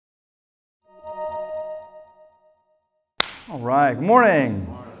All right, good morning.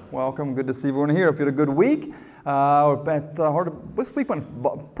 Welcome, good to see everyone here. If you had a good week, it's hard to, this week went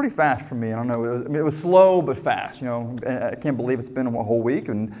pretty fast for me. I don't know, it was slow but fast. You know, I can't believe it's been a whole week,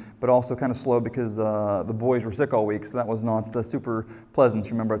 but also kind of slow because the boys were sick all week, so that was not super pleasant.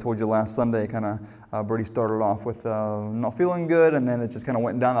 You remember I told you last Sunday, Birdie started off with not feeling good, and then it just kind of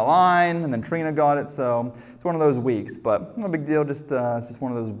went down the line, and then Trina got it, so it's one of those weeks, but no big deal. It's just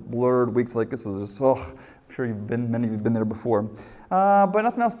one of those blurred weeks like this. Is just, I'm sure many of you have been there before. But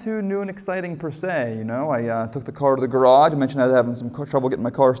nothing else too new and exciting per se. You know, I took the car to the garage. I mentioned I was having some trouble getting my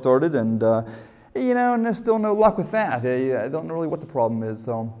car started, and and there's still no luck with that. I don't know really what the problem is,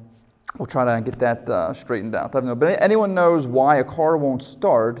 so we'll try to get that straightened out. I don't know, but anyone knows why a car won't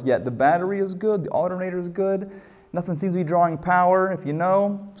start, yet the battery is good, the alternator is good, nothing seems to be drawing power. If you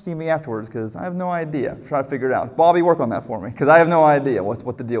know, see me afterwards, because I have no idea. Try to figure it out. Bobby, work on that for me, because I have no idea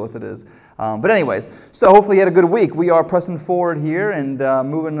what the deal with it is. But anyways, so hopefully you had a good week. We are pressing forward here and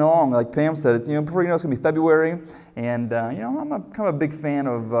moving along. Like Pam said, before you know, it's going to be February. And, I'm kind of a big fan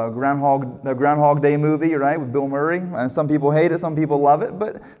of the Groundhog Day movie, right, with Bill Murray. And some people hate it, some people love it,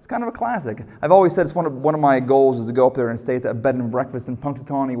 but it's kind of a classic. I've always said it's one of my goals is to go up there and stay at that bed and breakfast in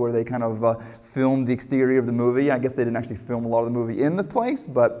Punxsutawney where they kind of filmed the exterior of the movie. I guess they didn't actually film a lot of the movie in the place,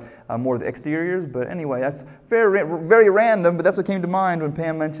 but more of the exteriors. But anyway, that's very, very random, but that's what came to mind when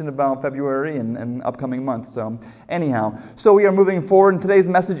Pam mentioned about February and upcoming months. So anyhow, so we are moving forward, and today's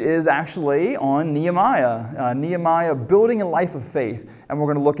message is actually on Nehemiah. Nehemiah building a life of faith, and we're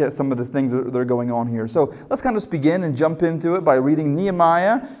going to look at some of the things that are going on here. So let's kind of just begin and jump into it by reading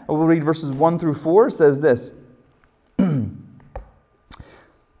Nehemiah. We'll read verses 1 through 4. It says this.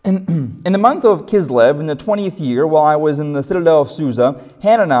 In the month of Kislev, in the 20th year, while I was in the citadel of Susa,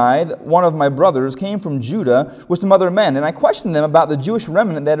 Hanani, one of my brothers, came from Judah with some other men, and I questioned them about the Jewish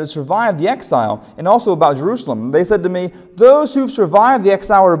remnant that had survived the exile, and also about Jerusalem. They said to me, "Those who've survived the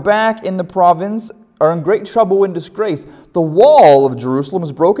exile are back in the province, are in great trouble and disgrace. The wall of Jerusalem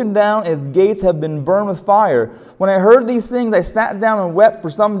is broken down, and its gates have been burned with fire." When I heard these things, I sat down and wept for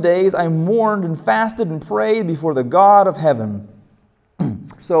some days. I mourned and fasted and prayed before the God of heaven.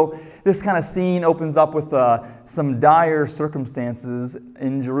 So this kind of scene opens up with some dire circumstances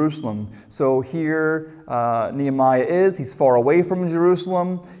in Jerusalem. So here Nehemiah is. He's far away from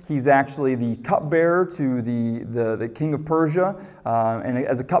Jerusalem. He's actually the cupbearer to the king of Persia. And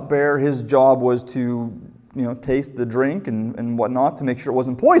as a cupbearer, his job was to taste the drink and whatnot to make sure it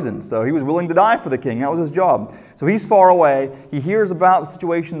wasn't poisoned. So he was willing to die for the king. That was his job. So he's far away. He hears about the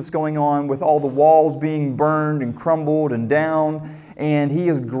situation that's going on with all the walls being burned and crumbled and down. And he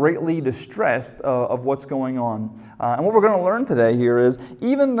is greatly distressed of what's going on. And what we're going to learn today here is,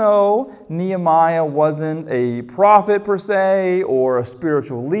 even though Nehemiah wasn't a prophet per se, or a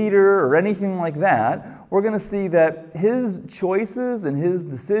spiritual leader, or anything like that, we're going to see that his choices and his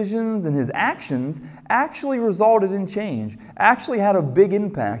decisions and his actions actually resulted in change, actually had a big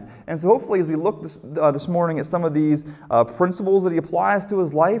impact. And so hopefully as we look this morning at some of these principles that he applies to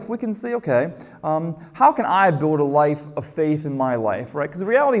his life, we can see, okay, how can I build a life of faith in my life, right? Because the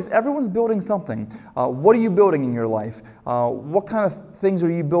reality is everyone's building something. What are you building in your life? What kind of things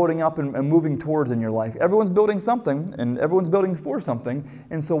are you building up and moving towards in your life? Everyone's building something, and everyone's building for something.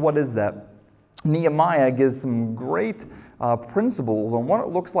 And so what is that? Nehemiah gives some great principles on what it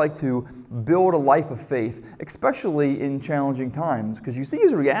looks like to build a life of faith, especially in challenging times. Because you see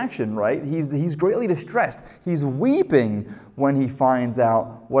his reaction, right? He's greatly distressed. He's weeping when he finds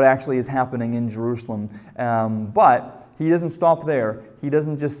out what actually is happening in Jerusalem. But he doesn't stop there. He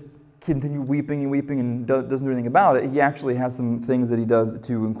doesn't just continue weeping and doesn't do anything about it. He actually has some things that he does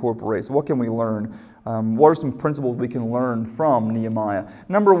to incorporate. So what can we learn? What are some principles we can learn from Nehemiah?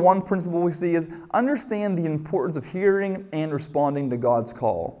 Number one principle we see is understand the importance of hearing and responding to God's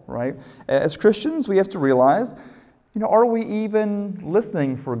call, right? As Christians, we have to realize, are we even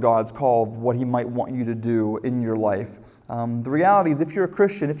listening for God's call of what he might want you to do in your life? The reality is, if you're a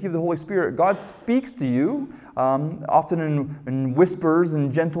Christian, if you have the Holy Spirit, God speaks to you, often in whispers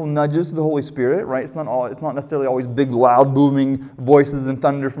and gentle nudges to the Holy Spirit, right? It's not necessarily always big, loud, booming voices and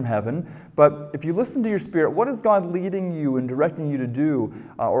thunder from heaven. But if you listen to your spirit, what is God leading you and directing you to do,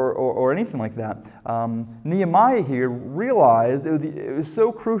 or anything like that? Nehemiah here realized it was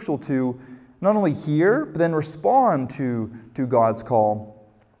so crucial to not only hear, but then respond to God's call.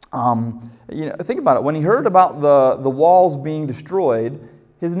 Think about it. When he heard about the walls being destroyed,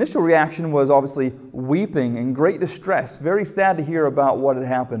 his initial reaction was obviously weeping in great distress, very sad to hear about what had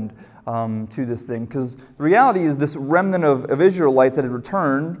happened to this thing. Because the reality is this remnant of Israelites that had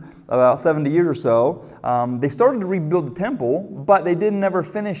returned about 70 years or so, they started to rebuild the temple, but they didn't ever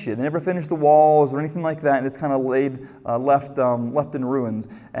finish it. They never finished the walls or anything like that, and it's kind of left in ruins.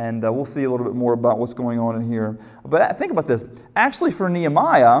 And we'll see a little bit more about what's going on in here. But think about this. Actually, for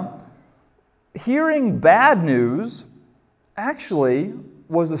Nehemiah, hearing bad news actually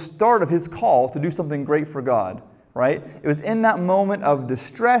was the start of his call to do something great for God, right? It was in that moment of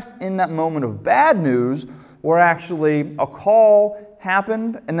distress, in that moment of bad news, where actually a call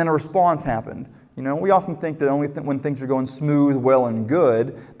happened and then a response happened. You know, we often think that only when things are going smooth, well, and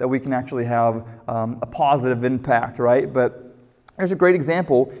good, that we can actually have a positive impact, right? But there's a great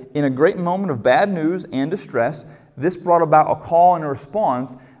example. In a great moment of bad news and distress, this brought about a call and a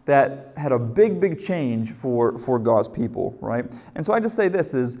response that had a big change for God's people, right? And so I just say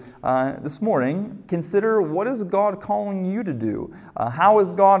this is, this morning, consider, what is God calling you to do? How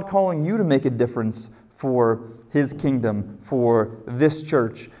is God calling you to make a difference for His kingdom, for this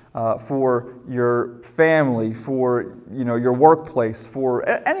church, for your family, for your workplace, for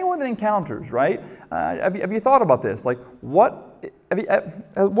anyone that encounters, right? Have you thought about this? Like, what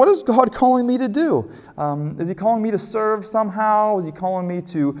is God calling me to do? Is He calling me to serve somehow? Is He calling me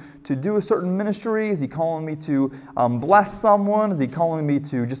to do a certain ministry? Is He calling me to bless someone? Is He calling me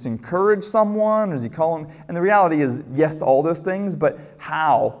to just encourage someone? Is He calling? And the reality is yes to all those things, but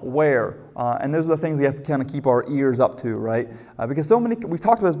how, where? And those are the things we have to kind of keep our ears up to, right? Because we've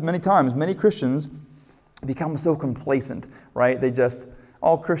talked about this many times, many Christians become so complacent, right? They just,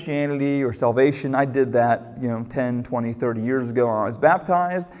 Christianity or salvation, I did that 10, 20, 30 years ago when I was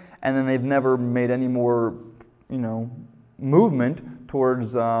baptized, and then they've never made any more movement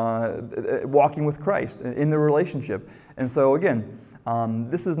towards walking with Christ in the relationship. And so again,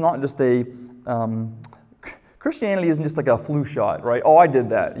 this is not just a Christianity isn't just like a flu shot, right? I did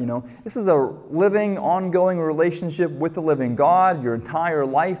that, This is a living, ongoing relationship with the living God your entire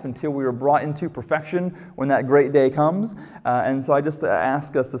life until we are brought into perfection when that great day comes. And so I just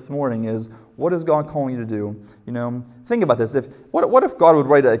ask us this morning is, what is God calling you to do? Think about this. What if God would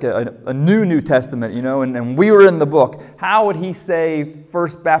write a new Testament, and we were in the book? How would He say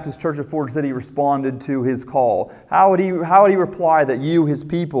First Baptist Church of Ford City responded to His call? How would He reply that you, His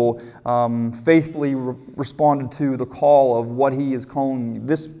people, faithfully responded to the call of what He is calling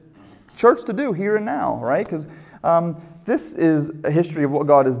this church to do here and now, right? Because this is a history of what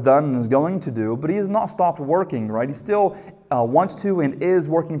God has done and is going to do, but He has not stopped working, right? He still wants to and is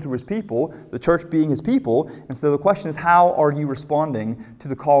working through His people, the church being His people. And so the question is, how are you responding to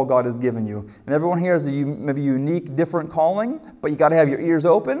the call God has given you? And everyone here has maybe a unique, different calling, but you got to have your ears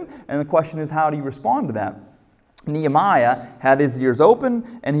open. And the question is, how do you respond to that? Nehemiah had his ears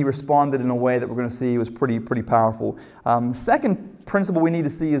open, and he responded in a way that we're going to see was pretty powerful. Second principle we need to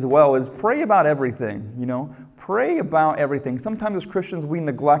see as well is pray about everything. Pray about everything. Sometimes as Christians we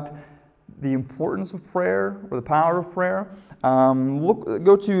neglect the importance of prayer or the power of prayer.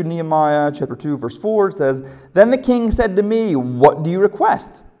 Go to Nehemiah chapter 2, verse 4. It says, "Then the king said to me, 'What do you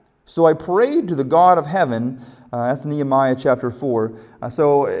request?' So I prayed to the God of heaven." That's Nehemiah chapter 4.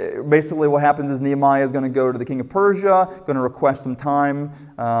 So basically what happens is Nehemiah is going to go to the king of Persia, going to request some time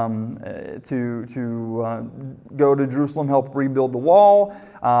to go to Jerusalem, help rebuild the wall.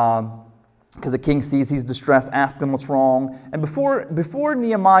 Because the king sees he's distressed, asks him what's wrong. And before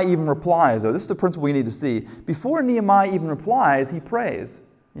Nehemiah even replies, though, this is the principle we need to see. Before Nehemiah even replies, he prays.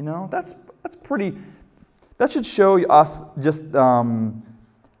 That's pretty. That should show us just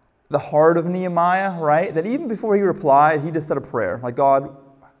the heart of Nehemiah, right? That even before he replied, he just said a prayer. Like, God,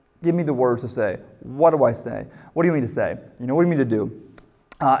 give me the words to say. What do I say? What do you mean to say? What do you mean to do?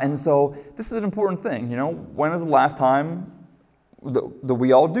 And so this is an important thing. When was the last time that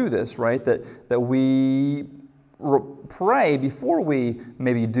we all do this, right? That we pray before we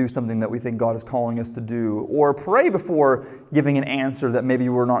maybe do something that we think God is calling us to do, or pray before giving an answer that maybe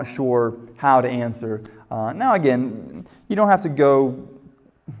we're not sure how to answer. Now again, you don't have to go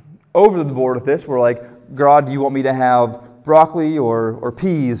over the board with this. We're like, God, do you want me to have broccoli or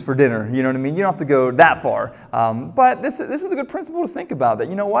peas for dinner? You know what I mean? You don't have to go that far. But this is a good principle to think about, that,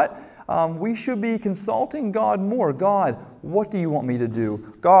 we should be consulting God more. God, what do you want me to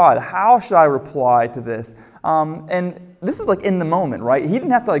do? God, how should I reply to this? And this is like in the moment, right? He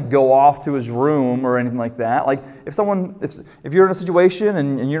didn't have to go off to his room or anything like that. Like if you're in a situation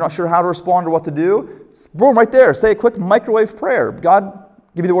and you're not sure how to respond or what to do, boom, right there, say a quick microwave prayer. God,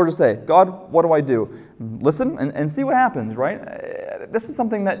 give me the word to say. God, what do I do? Listen and see what happens, right? this is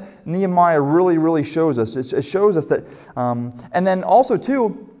something that Nehemiah really shows us. It shows us that, and then also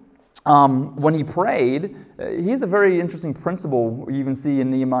too, when he prayed, he's a very interesting principle you even see in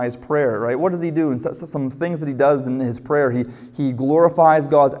Nehemiah's prayer, right? What does he do? And some things that he does in his prayer, he glorifies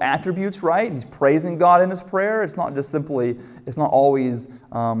God's attributes, right? He's praising God in his prayer. It's not just simply, it's not always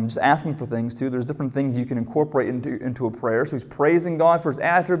just asking for things too. There's different things you can incorporate into a prayer. So he's praising God for his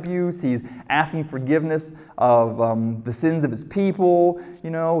attributes. He's asking forgiveness of the sins of his people.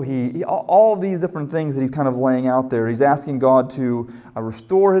 All of these different things that he's kind of laying out there. He's asking God to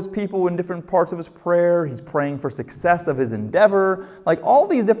restore his people in different parts of his prayer. He's praying for success of his endeavor. Like all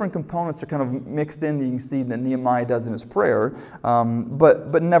these different components are kind of mixed in that you can see that Nehemiah does in his prayer.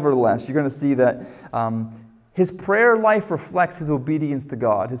 But nevertheless, you're going to see that his prayer life reflects his obedience to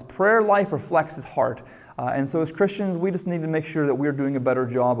God. His prayer life reflects his heart. And so as Christians, we just need to make sure that we're doing a better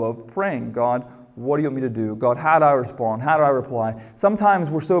job of praying. God, what do you want me to do? God, how do I respond? How do I reply? Sometimes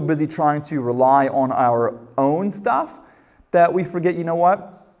we're so busy trying to rely on our own stuff that we forget, you know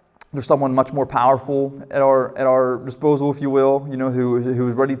what? There's someone much more powerful at our disposal, if you will, who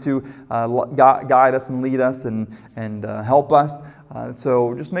is ready to guide us and lead us and help us.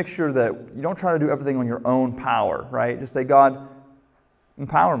 So just make sure that you don't try to do everything on your own power, right? Just say, God,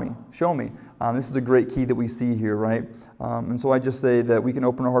 empower me, show me. This is a great key that we see here, right? And so I just say that we can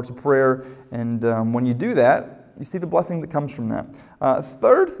open our hearts to prayer, and when you do that, you see the blessing that comes from that.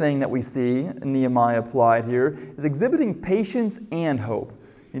 Third thing that we see Nehemiah applied here is exhibiting patience and hope.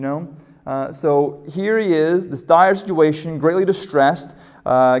 So here he is, this dire situation, greatly distressed,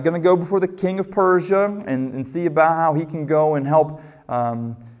 going to go before the king of Persia and see about how he can go and help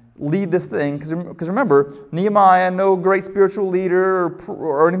lead this thing. Because remember, Nehemiah, no great spiritual leader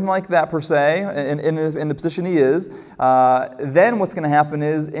or anything like that per se, in the position he is. Then what's going to happen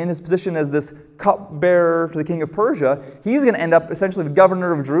is, in his position as this cupbearer to the king of Persia, he's going to end up essentially the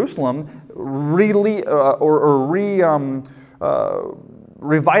governor of Jerusalem,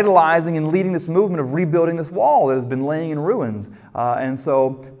 revitalizing and leading this movement of rebuilding this wall that has been laying in ruins.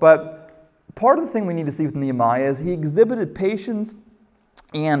 But part of the thing we need to see with Nehemiah is he exhibited patience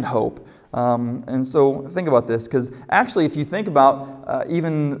and hope. And so think about this, because actually if you think about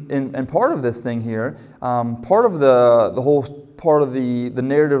even in part of this thing here, part of the whole part of the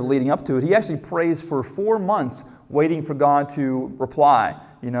narrative leading up to it, he actually prays for 4 months waiting for God to reply.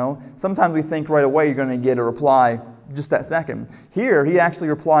 Sometimes we think right away you're going to get a reply just that second. Here, he actually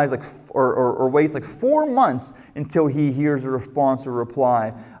replies or waits 4 months until he hears a response or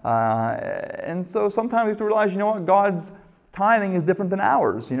reply. And so sometimes we have to realize, God's timing is different than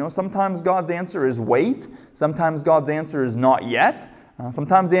ours. Sometimes God's answer is wait. Sometimes God's answer is not yet.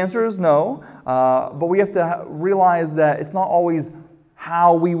 Sometimes the answer is no. But we have to realize that it's not always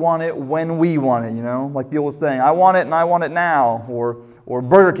how we want it when we want it, like the old saying, I want it and I want it now, or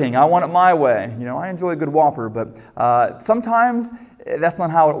Burger King, I want it my way. I enjoy a good Whopper, but sometimes that's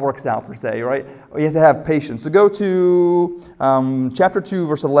not how it works out per se, right? You have to have patience. So go to chapter 2,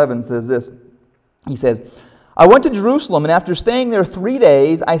 verse 11 says this. He says, I went to Jerusalem, and after staying there 3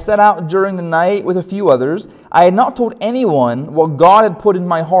 days, I set out during the night with a few others. I had not told anyone what God had put in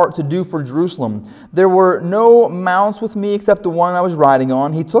my heart to do for Jerusalem. There were no mounts with me except the one I was riding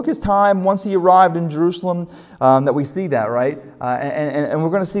on. He took his time once he arrived in Jerusalem, that we see that, right? And we're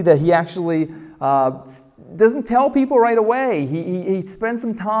going to see that he actually doesn't tell people right away. He spends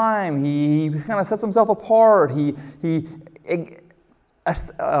some time. He kind of sets himself apart. He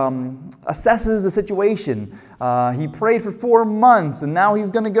assesses the situation. He prayed for 4 months, and now he's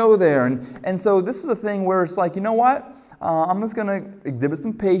going to go there. And so this is a thing where it's like, you know what? I'm just going to exhibit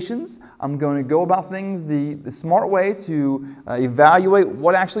some patience. I'm going to go about things the smart way to evaluate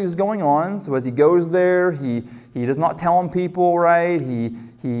what actually is going on. So as he goes there, he does not tell on people, right? He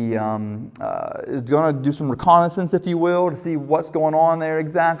is going to do some reconnaissance, if you will, to see what's going on there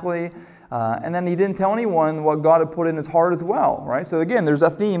exactly. And then he didn't tell anyone what God had put in his heart as well, right? So again, there's a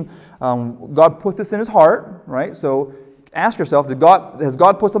theme. God put this in his heart, right? So ask yourself, has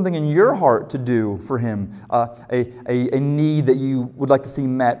God put something in your heart to do for him? A need that you would like to see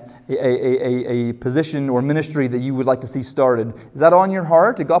met, a position or ministry that you would like to see started. Is that on your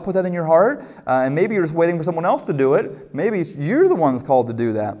heart? Did God put that in your heart? And maybe you're just waiting for someone else to do it. Maybe you're the one that's called to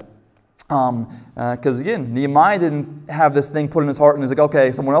do that. Because again, Nehemiah didn't have this thing put in his heart and he's like,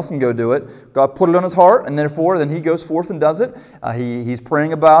 okay, someone else can go do it. God put it on his heart, and therefore, then he goes forth and does it. He's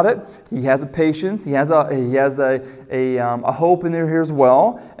praying about it. He has a patience. He has a hope in there here as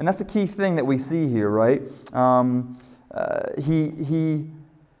well, and that's a key thing that we see here, right? He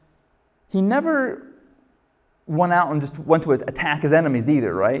never went out and just went to attack his enemies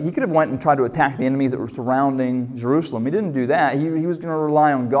either, right? He could have went and tried to attack the enemies that were surrounding Jerusalem. He didn't do that. He was going to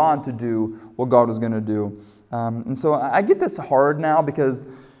rely on God to do what God was going to do. And so I get this hard now because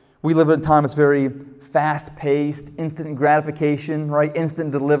we live in a time that's very fast-paced, instant gratification, right?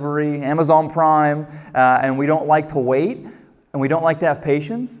 Instant delivery, Amazon Prime, and we don't like to wait, and we don't like to have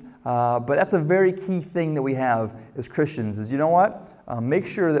patience. But that's a very key thing that we have as Christians is, you know what? Make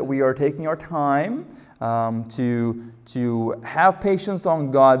sure that we are taking our time to have patience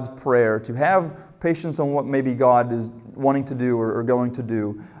on God's prayer, to have patience on what maybe God is wanting to do or going to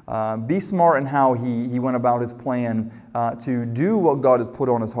do. Be smart in how he went about his plan to do what God has put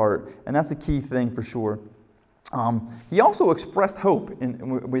on his heart. And that's a key thing for sure. He also expressed hope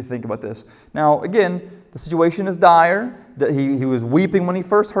when we think about this. Now, again, the situation is dire. He was weeping when he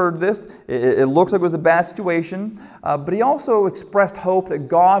first heard this. It looked like it was a bad situation. But he also expressed hope that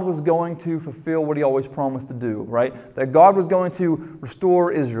God was going to fulfill what he always promised to do, right? That God was going to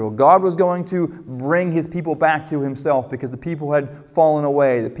restore Israel. God was going to bring his people back to himself because the people had fallen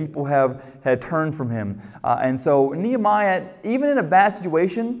away. The people had turned from him. And so Nehemiah, even in a bad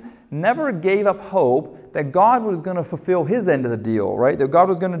situation, never gave up hope that God was going to fulfill his end of the deal, right? That God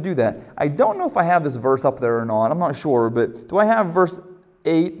was going to do that. I don't know if I have this verse up there or not. I'm not sure, but do I have verse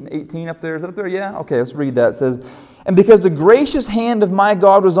 8 and 18 up there? Is that up there? Yeah? Okay, let's read that. It says, "And because the gracious hand of my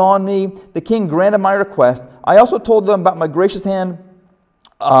God was on me, the king granted my request. I also told them about my gracious hand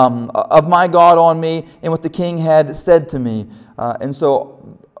of my God on me and what the king had said to me." And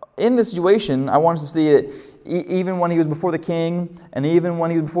so in this situation, I want us to see it. Even when he was before the king and even when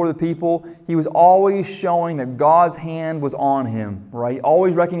he was before the people, he was always showing that God's hand was on him, right?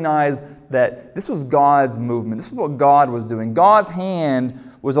 Always recognized that this was God's movement. This is what God was doing. God's hand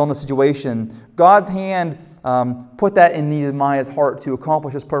was on the situation. God's hand put that in Nehemiah's heart to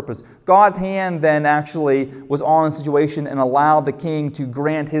accomplish his purpose. God's hand then actually was on the situation and allowed the king to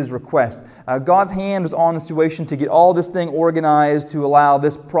grant his request. God's hand was on the situation to get all this thing organized to allow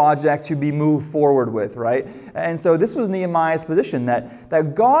this project to be moved forward with, right? And so this was Nehemiah's position,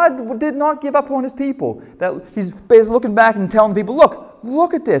 that God did not give up on his people. That he's basically looking back and telling the people,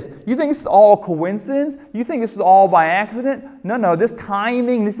 look at this. You think this is all coincidence? You think this is all by accident? No, this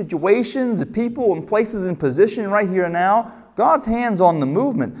timing, these situations, the people and places in position right here and now, God's hand's on the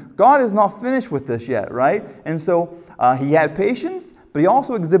movement. God is not finished with this yet, right? And so he had patience, but he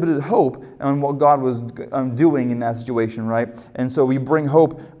also exhibited hope on what God was doing in that situation, right? And so we bring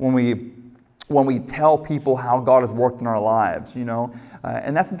hope when we tell people how God has worked in our lives, you know.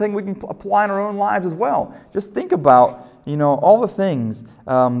 And that's the thing we can apply in our own lives as well. Just think about, you know, all the things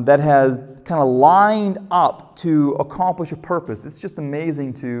that has kind of lined up to accomplish a purpose. It's just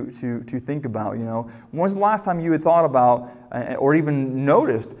amazing to think about, you know. When was the last time you had thought about or even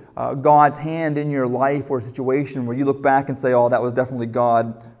noticed God's hand in your life or a situation where you look back and say, oh, that was definitely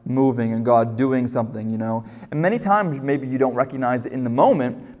God moving and God doing something, you know. And many times maybe you don't recognize it in the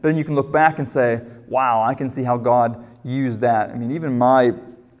moment, but then you can look back and say, wow, I can see how God used that. I mean, even my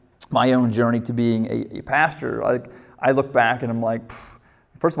own journey to being a pastor, like I look back and I'm like,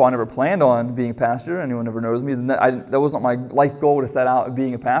 first of all, I never planned on being a pastor. Anyone ever knows me? That was not my life goal to set out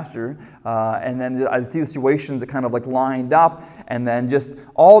being a pastor. And then I see the situations that kind of like lined up, and then just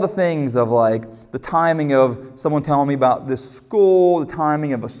all the things of like the timing of someone telling me about this school, the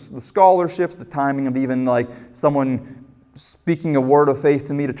timing of the scholarships, the timing of even like someone speaking a word of faith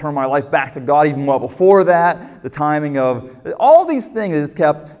to me to turn my life back to God even well before that, the timing of all these things is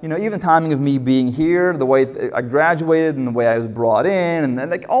kept, you know, even the timing of me being here, the way I graduated and the way I was brought in, and then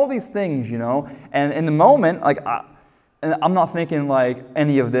like all these things, you know, and in the moment, like and I'm not thinking like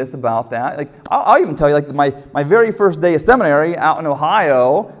any of this about that. Like I'll even tell you, like my very first day of seminary out in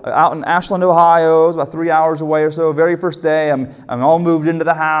Ohio, out in Ashland, Ohio, it was about 3 hours away or so. Very first day, I'm all moved into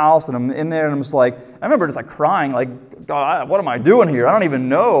the house, and I'm in there, and I'm just like, I remember just like crying, like, God, what am I doing here? I don't even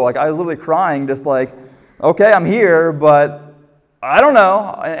know. Like I was literally crying, just like, okay, I'm here, but I don't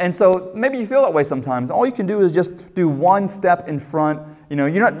know. And so maybe you feel that way sometimes. All you can do is just do one step in front. You know,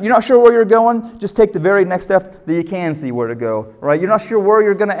 you're not sure where you're going. Just take the very next step that you can see where to go, right? You're not sure where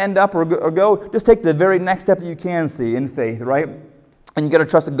you're going to end up or go. Just take the very next step that you can see in faith, right? And you got to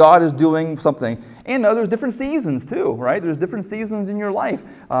trust that God is doing something. And there's different seasons too, right? There's different seasons in your life.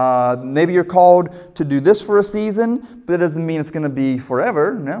 Maybe you're called to do this for a season, but it doesn't mean it's going to be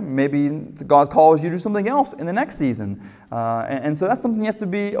forever. You know? Maybe God calls you to do something else in the next season. And so that's something you have to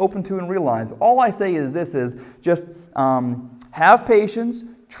be open to and realize. But all I say is this is just have patience,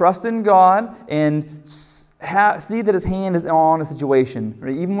 trust in God, and see that his hand is on a situation,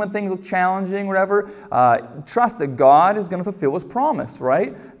 right? Even when things look challenging, whatever, trust that God is going to fulfill his promise,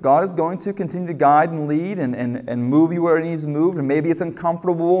 right? God is going to continue to guide and lead and move you where it needs to move. And maybe it's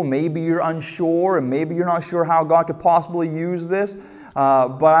uncomfortable, maybe you're unsure, and maybe you're not sure how God could possibly use this.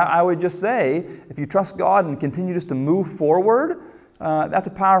 But I would just say, if you trust God and continue just to move forward, that's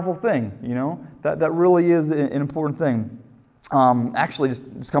a powerful thing, you know? That really is an important thing. Actually,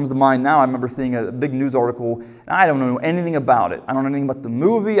 just comes to mind now. I remember seeing a big news article, and I don't know anything about it. I don't know anything about the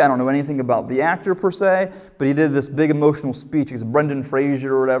movie. I don't know anything about the actor per se, but he did this big emotional speech. It's Brendan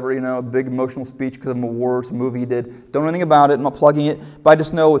Fraser or whatever, you know, a big emotional speech because of an award, some movie he did. Don't know anything about it. I'm not plugging it, but I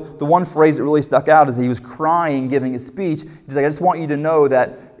just know the one phrase that really stuck out is that he was crying giving his speech. He's like, I just want you to know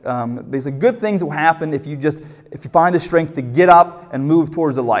that basically good things will happen if you find the strength to get up and move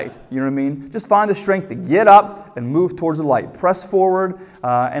towards the light. You know what I mean? Just find the strength to get up and move towards the light. Press forward.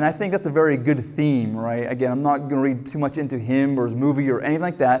 And I think that's a very good theme, right? Again, I'm not going to read too much into him or his movie or anything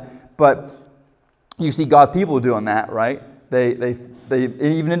like that, but you see God's people doing that, right? They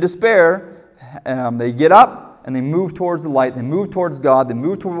even in despair, they get up and they move towards the light. They move towards God. They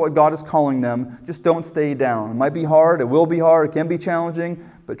move toward what God is calling them. Just don't stay down. It might be hard. It will be hard. It can be challenging,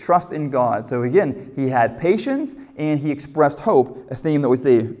 but trust in God. So again, he had patience and he expressed hope, a theme that we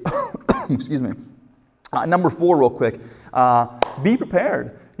see. Excuse me. Number 4 real quick. Be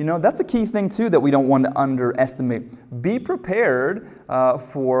prepared. You know, that's a key thing too that we don't want to underestimate. Be prepared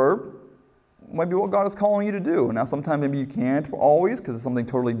for maybe what God is calling you to do. Now, sometimes maybe you can't always because it's something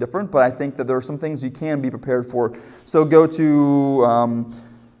totally different, but I think that there are some things you can be prepared for. So go to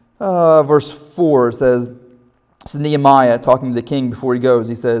verse 4. It says, this is Nehemiah talking to the king before he goes.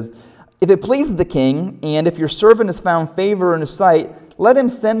 He says, if it pleases the king, and if your servant has found favor in his sight, let him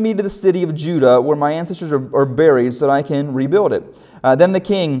send me to the city of Judah where my ancestors are buried so that I can rebuild it. Then the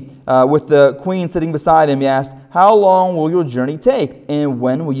king, with the queen sitting beside him, he asked, how long will your journey take, and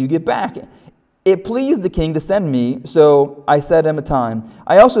when will you get back? It pleased the king to send me, so I set him a time.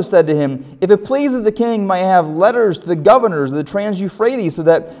 I also said to him, if it pleases the king, may I have letters to the governors of the Trans-Euphrates so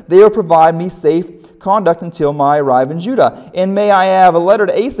that they will provide me safe conduct until my arrival in Judah. And may I have a letter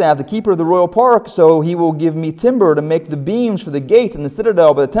to Asaph, the keeper of the royal park, so he will give me timber to make the beams for the gates and the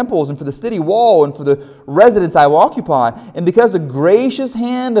citadel by the temples and for the city wall and for the residence I will occupy. And because the gracious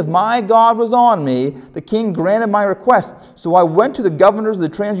hand of my God was on me, the king granted my request. So I went to the governors of the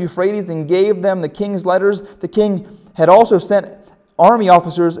Trans-Euphrates and gave them the king's letters. The king had also sent army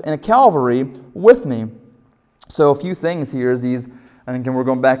officers and a cavalry with me. So a few things here is I think we're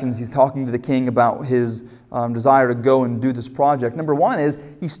going back and he's talking to the king about his desire to go and do this project. Number 1 is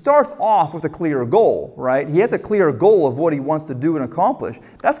he starts off with a clear goal, right? He has a clear goal of what he wants to do and accomplish.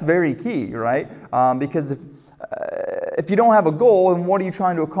 That's very key, right? Because if you don't have a goal, then what are you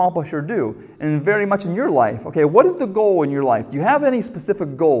trying to accomplish or do? And very much in your life, okay, what is the goal in your life? Do you have any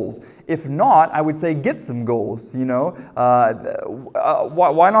specific goals? If not, I would say get some goals, you know.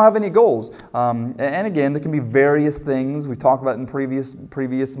 Why not have any goals? And again, there can be various things we talked about in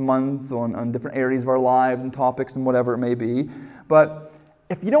previous months on different areas of our lives and topics and whatever it may be. But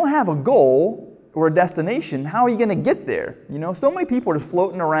if you don't have a goal or a destination, how are you going to get there? You know, so many people are just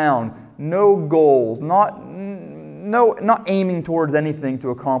floating around, no goals, not aiming towards anything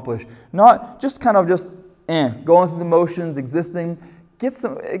to accomplish, not just kind of going through the motions, existing. Get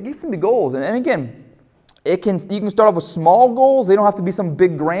some big goals, and again, you can start off with small goals. They don't have to be some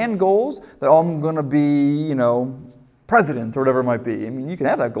big grand goals that I'm going to be, you know, president or whatever it might be. I mean, you can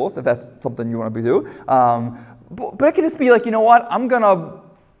have that goal if that's something you want to do. But it can just be like, you know what, I'm gonna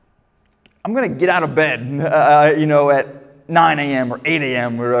get out of bed, you know, at 9 a.m. or 8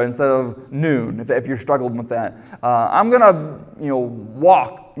 a.m. or instead of noon, if you're struggling with that. I'm gonna, you know,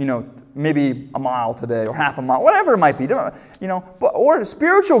 walk, you know, maybe a mile today or half a mile, whatever it might be, you know, or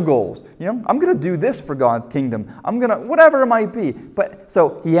spiritual goals. You know, I'm gonna do this for God's kingdom. I'm gonna, whatever it might be. But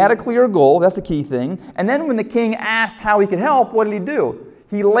so he had a clear goal. That's a key thing. And then when the king asked how he could help, what did he do?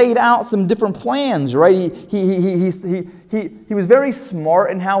 He laid out some different plans, right? He was very smart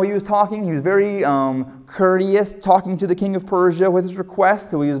in how he was talking. He was very courteous talking to the king of Persia with his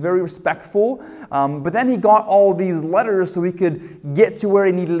request, so he was very respectful. But then he got all these letters so he could get to where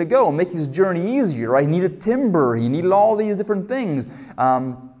he needed to go and make his journey easier, right? He needed timber. He needed all these different things.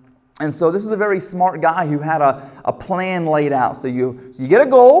 And so this is a very smart guy who had a plan laid out. So you get a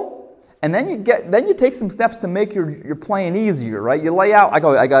goal. And then you take some steps to make your plan easier, right? You lay out, I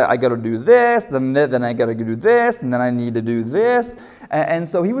got to do this, then I got to do this, and then I need to do this. And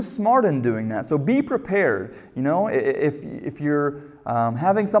so he was smart in doing that. So be prepared. You know, if you're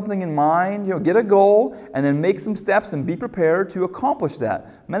having something in mind, get a goal, and then make some steps and be prepared to accomplish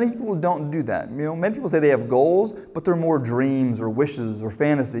that. Many people don't do that. Many people say they have goals, but they're more dreams or wishes or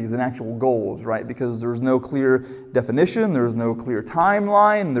fantasies than actual goals, right? Because there's no clear definition, there's no clear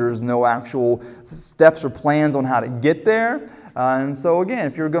timeline, there's no actual steps or plans on how to get there. And so again,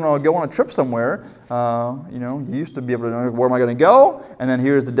 if you're going to go on a trip somewhere, you used to be able to know where am I going to go, and then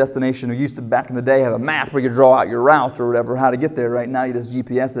here's the destination. You used to back in the day have a map where you could draw out your route or whatever, how to get there. Right now you just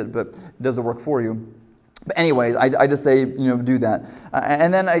GPS it, but it doesn't work for you. But anyways, I just say do that.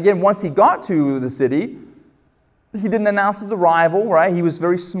 And then again, once he got to the city, he didn't announce his arrival. Right? He was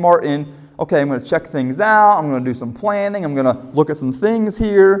very smart in, okay, I'm going to check things out. I'm going to do some planning. I'm going to look at some things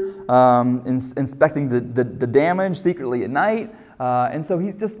here, inspecting the damage secretly at night. And so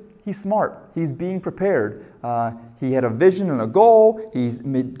he's smart. He's being prepared. He had a vision and a goal.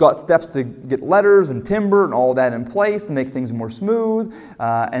 He got steps to get letters and timber and all that in place to make things more smooth.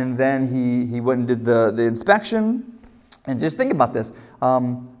 And then he went and did the inspection. And just think about this.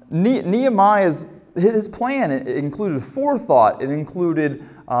 Nehemiah's his plan included forethought. It included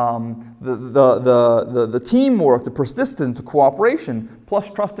the teamwork, the persistence, the cooperation, plus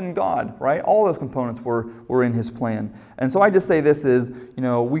trust in God, right? All those components were in his plan. And so I just say this is,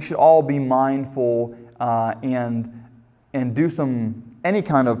 we should all be mindful and do any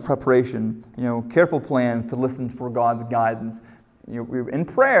kind of preparation, careful plans to listen for God's guidance. In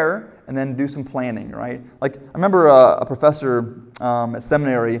prayer, and then do some planning, right? Like, I remember a professor at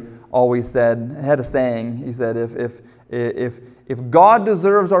seminary always had a saying. He said, if God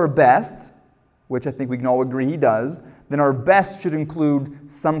deserves our best, which I think we can all agree he does, then our best should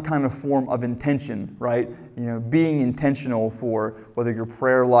include some kind of form of intention, right? Being intentional for whether your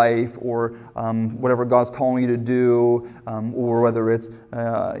prayer life or whatever God's calling you to do, or whether it's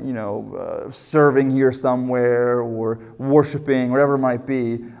serving here somewhere or worshiping, whatever it might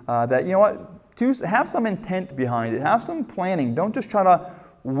be. To have some intent behind it, have some planning. Don't just try to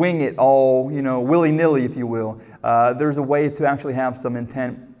wing it all, willy-nilly, if you will. There's a way to actually have some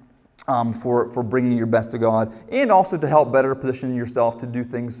intent for bringing your best to God, and also to help better position yourself to do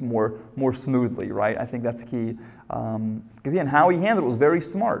things more smoothly, right? I think that's key. Because again, how he handled it was very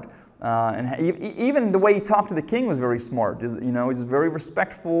smart. And even the way he talked to the king was very smart. He's very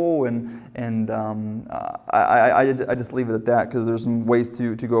respectful, and I just leave it at that because there's some ways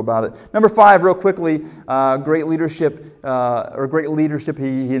to go about it. Number 5, real quickly, great leadership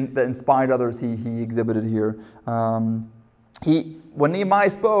that inspired others. He exhibited here. When Nehemiah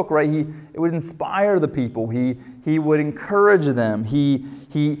spoke, right, it would inspire the people. He would encourage them. He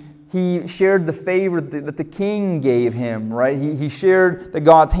shared the favor that the king gave him, right? He shared that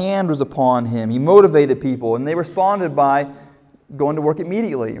God's hand was upon him. He motivated people, and they responded by going to work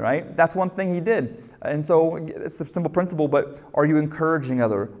immediately, right? That's one thing he did. And so it's a simple principle, but are you encouraging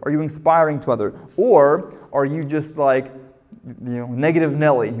others? Are you inspiring to others? Or are you just like, negative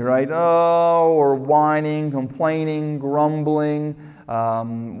Nelly, right? Or whining, complaining, grumbling,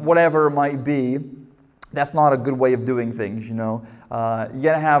 whatever it might be. That's not a good way of doing things, You got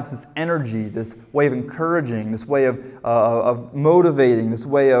to have this energy, this way of encouraging, this way of motivating, this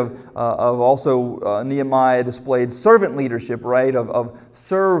way of also Nehemiah displayed servant leadership, right? Of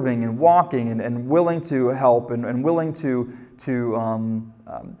serving and walking and willing to help and willing to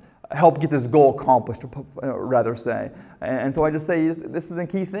help get this goal accomplished, rather say. And so I just say this is a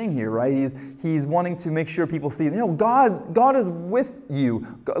key thing here, right? He's wanting to make sure people see, God is with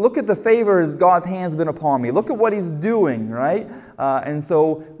you. Look at the favors God's hand's been upon me. Look at what he's doing, right? And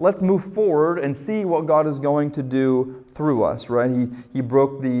so let's move forward and see what God is going to do through us, right? He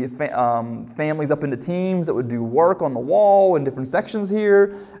broke the families up into teams that would do work on the wall in different sections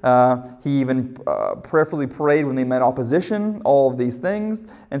here. He even prayerfully prayed when they met opposition, all of these things.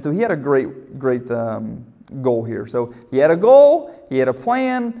 And so he had a great goal here. So he had a goal, he had a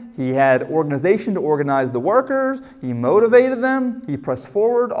plan, he had organization to organize the workers, he motivated them, he pressed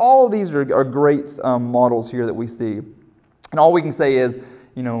forward. All of these are great models here that we see. And all we can say is,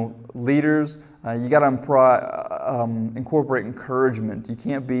 leaders, you got to incorporate encouragement. You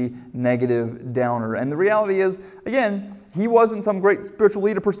can't be negative, downer. And the reality is, again, he wasn't some great spiritual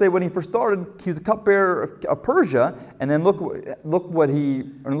leader per se when he first started. He was a cupbearer of Persia, and then look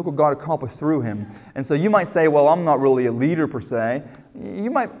what God accomplished through him. And so you might say, well, I'm not really a leader per se.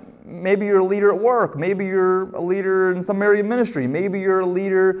 Maybe you're a leader at work. Maybe you're a leader in some area of ministry. Maybe you're a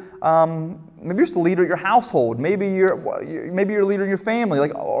leader. Maybe you're just a leader at your household. Maybe you're a leader in your family.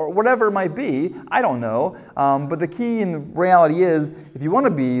 Or whatever it might be. I don't know. But the key in reality is, if you want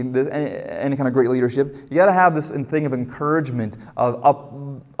to be any kind of great leadership, you got to have this thing of encouragement,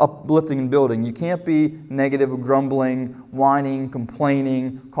 of uplifting and building. You can't be negative, grumbling, whining,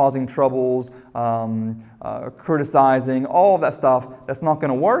 complaining, causing troubles, criticizing, all of that stuff. That's not going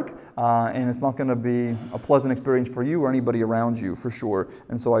to work, and it's not going to be a pleasant experience for you or anybody around you, for sure.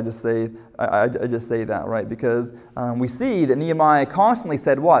 And so I just say that, right? Because we see that Nehemiah constantly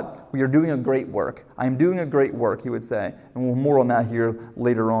said what? We are doing a great work. I am doing a great work, he would say. And we'll more on that here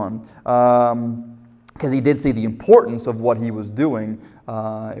later on. Because he did see the importance of what he was doing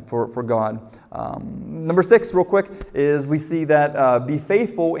for God. Number 6, real quick, is we see that be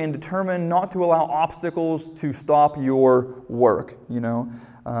faithful and determined not to allow obstacles to stop your work.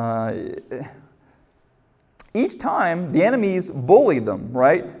 Each time the enemies bullied them,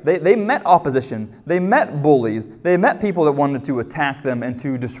 right? They met opposition. They met bullies. They met people that wanted to attack them and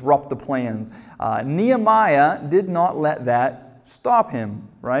to disrupt the plans. Nehemiah did not let that stop him,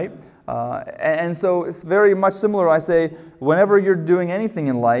 right? And so it's very much similar. I say, whenever you're doing anything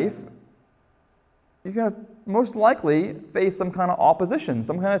in life, you're going to most likely face some kind of opposition,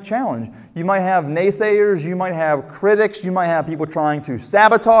 some kind of challenge. You might have naysayers, you might have critics, you might have people trying to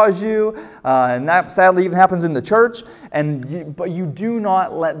sabotage you, and that sadly even happens in the church. But you do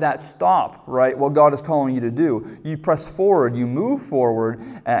not let that stop, right, what God is calling you to do. You press forward, you move forward,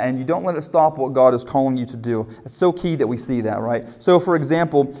 and you don't let it stop what God is calling you to do. It's so key that we see that, right? So, for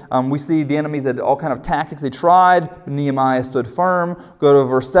example, we see the enemies had all kind of tactics they tried, but Nehemiah stood firm. Go to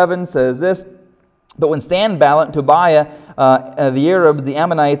verse 7, says this. But when Sanballat, Tobiah, the Arabs, the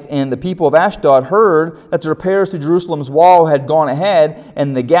Ammonites, and the people of Ashdod heard that the repairs to Jerusalem's wall had gone ahead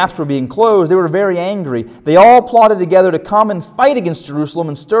and the gaps were being closed, they were very angry. They all plotted together to come and fight against Jerusalem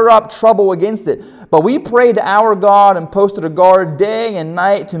and stir up trouble against it. But we prayed to our God and posted a guard day and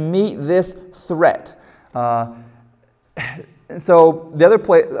night to meet this threat. So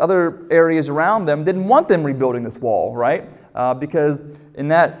the other areas around them didn't want them rebuilding this wall, right? Because in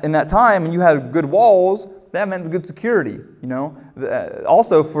that time, when you had good walls, that meant good security.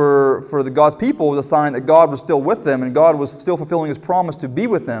 Also for the God's people, it was a sign that God was still with them and God was still fulfilling His promise to be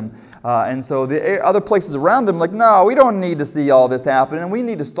with them. And so the other places around them, like, no, we don't need to see all this happen, and we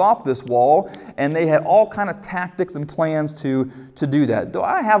need to stop this wall. And they had all kind of tactics and plans to do that. Do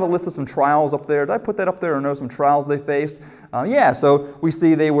I have a list of some trials up there? Did I put that up there, or know some trials they faced? Yeah, so we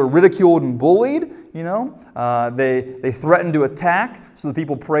see they were ridiculed and bullied. They threatened to attack, so the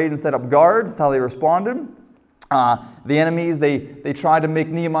people prayed and set up guards. That's how they responded. The enemies, they tried to make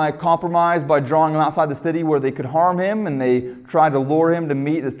Nehemiah compromise by drawing him outside the city where they could harm him, and they tried to lure him to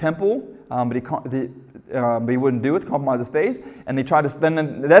meet his temple, but he wouldn't do it, to compromise his faith. And they tried to, then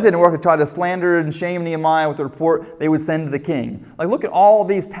that didn't work. They tried to slander and shame Nehemiah with the report they would send to the king. Like, look at all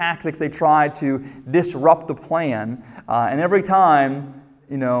these tactics they tried to disrupt the plan, and every time,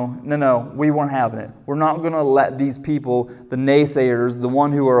 no, we weren't having it. We're not going to let these people, the naysayers, the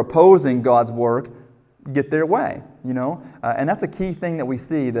one who are opposing God's work, get their way, and that's a key thing that we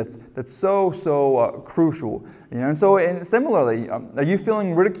see that's so crucial, And so, similarly, are you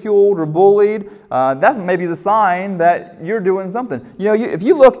feeling ridiculed or bullied? That maybe is a sign that you're doing something. If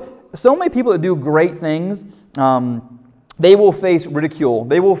you look, so many people that do great things, they will face ridicule.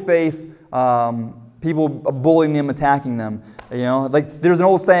 They will face people bullying them, attacking them. Like there's an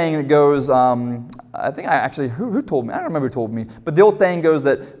old saying that goes, I think who told me? I don't remember who told me. But the old saying goes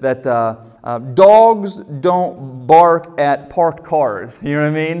that dogs don't bark at parked cars. You know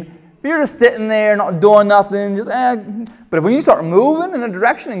what I mean? If you're just sitting there not doing nothing, but when you start moving in a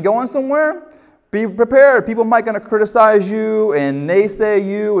direction and going somewhere, be prepared. People might going to criticize you and naysay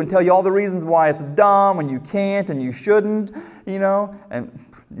you and tell you all the reasons why it's dumb and you can't and you shouldn't, and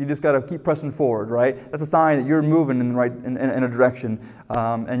you just got to keep pressing forward, right? That's a sign that you're moving in the right in a direction,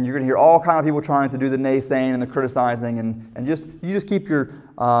 and you're going to hear all kind of people trying to do the naysaying and the criticizing, and you just keep your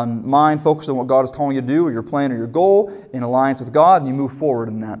mind focused on what God is calling you to do, or your plan or your goal in alliance with God, and you move forward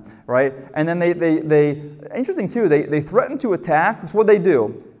in that, right? And then they interesting too. They threatened to attack. So what they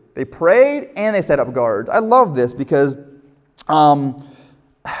do? They prayed and they set up guards. I love this because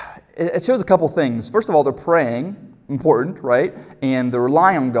it shows a couple things. First of all, they're praying. Important, right? And they're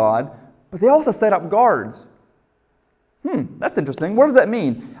relying on God, but they also set up guards. That's interesting. What does that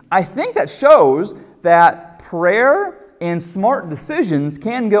mean? I think that shows that prayer and smart decisions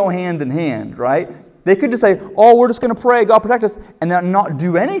can go hand in hand, right? They could just say, oh, we're just going to pray, God protect us, and then not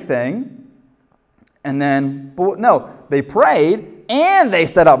do anything. And then, but no, they prayed and they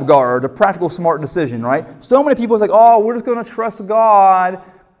set up guard, a practical smart decision, right? So many people are like, oh, we're just going to trust God,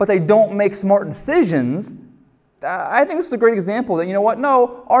 but they don't make smart decisions. I think this is a great example that, you know what,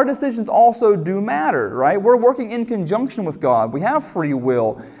 no, our decisions also do matter, right? We're working in conjunction with God. We have free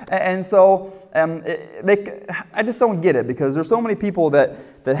will. And so I just don't get it, because there's so many people that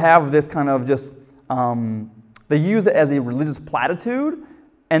have this kind of just, they use it as a religious platitude,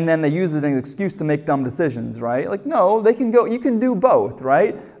 and then they use it as an excuse to make dumb decisions, right? Like, no, you can do both,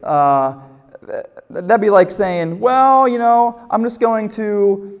 right? That'd be like saying, well, you know, I'm just going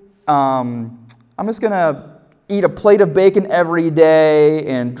to eat a plate of bacon every day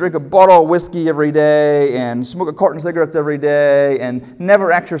and drink a bottle of whiskey every day and smoke a carton of cigarettes every day and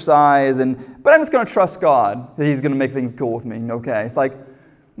never exercise, but I'm just going to trust God that He's going to make things cool with me. Okay, it's like,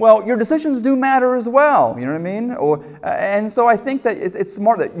 well, your decisions do matter as well. You know what I mean? And so I think that it's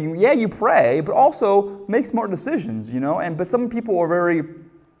smart that you pray, but also make smart decisions. You know, but some people are very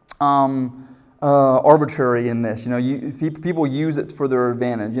arbitrary in this. You know, people use it for their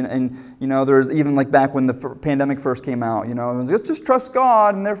advantage, and you know, there's even like back when the pandemic first came out. You know, it was, let's just trust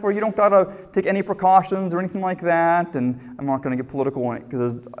God, and therefore you don't gotta take any precautions or anything like that. And I'm not going to get political on it,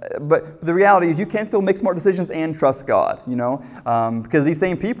 but the reality is you can still make smart decisions and trust God. You know, because these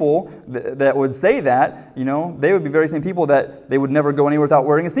same people that would say that, you know, they would be very same people that they would never go anywhere without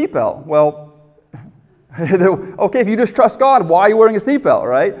wearing a seatbelt. Well, okay, if you just trust God, why are you wearing a seatbelt,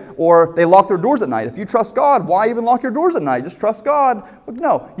 right? Or they lock their doors at night. If you trust God, why even lock your doors at night? Just trust God. But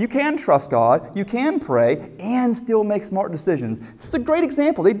no, you can trust God, you can pray, and still make smart decisions. This is a great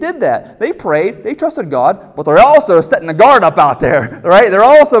example. They did that. They prayed, they trusted God, but they're also setting a guard up out there, right? They're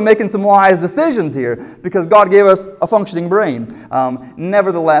also making some wise decisions here because God gave us a functioning brain.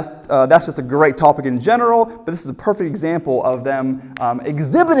 Nevertheless, that's just a great topic in general, but this is a perfect example of them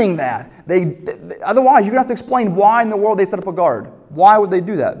exhibiting that. Otherwise, you're going to have to explain why in the world they set up a guard. Why would they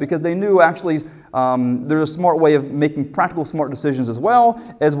do that? Because they knew actually there's a smart way of making practical smart decisions as well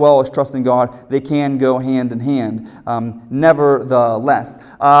as trusting God. They can go hand in hand. Nevertheless.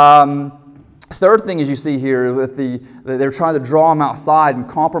 Third thing is you see here with they're trying to draw him outside and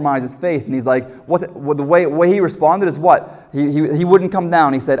compromise his faith. And he's like, the way he responded is what? He wouldn't come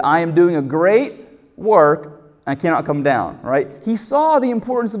down. He said, I am doing a great work. I cannot come down, right? He saw the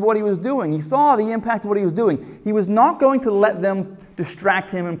importance of what he was doing. He saw the impact of what he was doing. He was not going to let them distract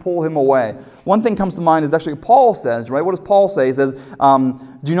him and pull him away. One thing comes to mind is actually Paul says, right? What does Paul say? He says,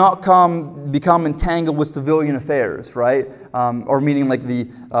 do not become entangled with civilian affairs, right? Or meaning like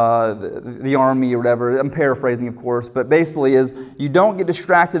the army or whatever. I'm paraphrasing, of course, but basically is you don't get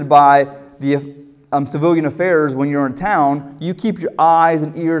distracted by the civilian affairs when you're in town. You keep your eyes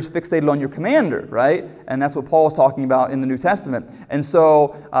and ears fixated on your commander, right? And that's what Paul is talking about in the New Testament. And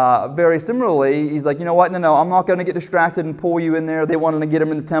so, very similarly, he's like, you know what? No, I'm not going to get distracted and pull you in there. They wanted to get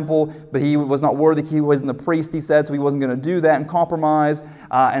him in the temple, but he was not worthy. He wasn't a priest, he said, so he wasn't going to do that and compromise.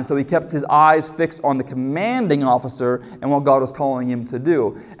 And so he kept his eyes fixed on the commanding officer and what God was calling him to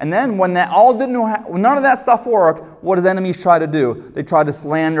do. And then when that all when none of that stuff worked, what does enemies try to do? They tried to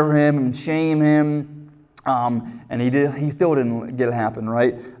slander him and shame him. And he still didn't get it happen,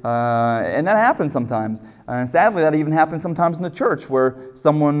 right? And that happens sometimes. And sadly, that even happens sometimes in the church where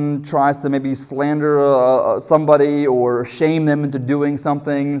someone tries to maybe slander somebody or shame them into doing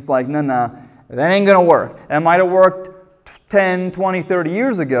something. It's like, no, that ain't going to work. That might have worked 10, 20, 30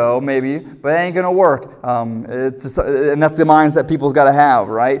 years ago, maybe, but it ain't going to work. And that's the mindset people's got to have,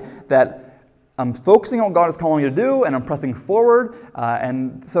 right? That I'm focusing on what God is calling you to do, and I'm pressing forward.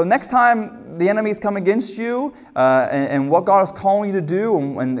 And so next time the enemies come against you and what God is calling you to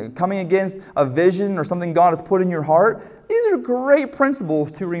do and coming against a vision or something God has put in your heart, these are great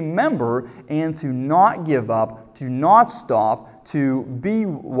principles to remember and to not give up, to not stop, to be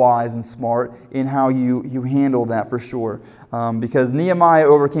wise and smart in how you handle that for sure. Because Nehemiah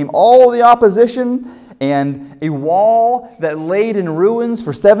overcame all the opposition, and a wall that laid in ruins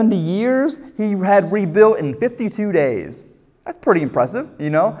for 70 years, he had rebuilt in 52 days. That's pretty impressive,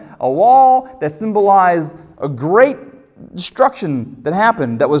 you know? A wall that symbolized a great destruction that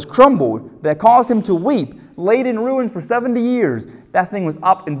happened, that was crumbled, that caused him to weep, laid in ruins for 70 years. That thing was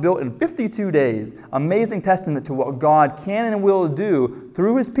up and built in 52 days. Amazing testament to what God can and will do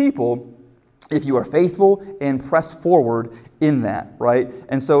through His people if you are faithful and press forward in that, right?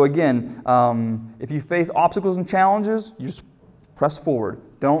 And so again, if you face obstacles and challenges, you just press forward.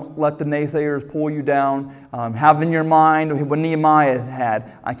 Don't let the naysayers pull you down. Have in your mind what Nehemiah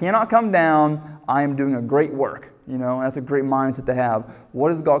had. I cannot come down. I am doing a great work. You know, that's a great mindset to have.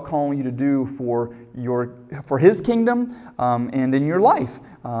 What is God calling you to do for His kingdom and in your life?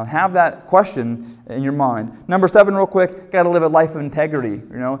 Have that question in your mind. Number 7, real quick, got to live a life of integrity.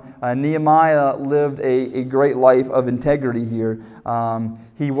 You know, Nehemiah lived a great life of integrity here.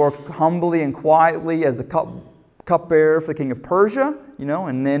 He worked humbly and quietly as the cupbearer for the king of Persia,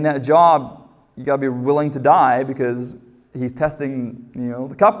 and in that job, you got to be willing to die because he's testing,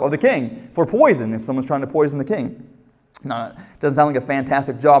 the cup of the king for poison if someone's trying to poison the king. No, it doesn't sound like a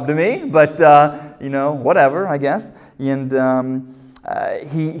fantastic job to me, but, whatever, I guess. And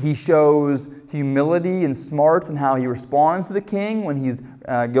he shows humility and smarts in how he responds to the king when he's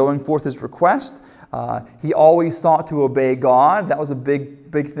going forth his request. He always sought to obey God. That was a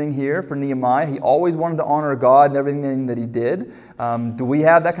big thing here for Nehemiah. He always wanted to honor God in everything that he did. Do we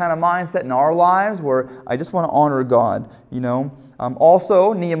have that kind of mindset in our lives where I just want to honor God,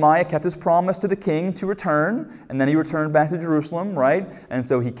 Also, Nehemiah kept his promise to the king to return, and then he returned back to Jerusalem, right? And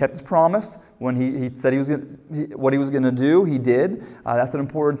so he kept his promise. When he said what he was going to do, he did. That's an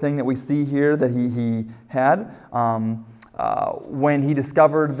important thing that we see here that he had. When he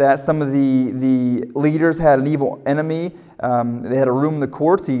discovered that some of the leaders had an evil enemy, they had a room in the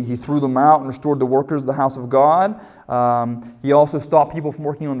courts, he threw them out and restored the workers of the house of God. He also stopped people from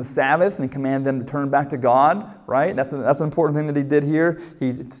working on the Sabbath and commanded them to turn back to God, right? That's an important thing that he did here.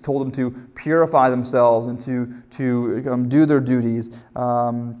 He told them to purify themselves and to do their duties,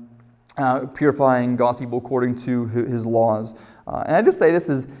 purifying God's people according to his laws. And I just say this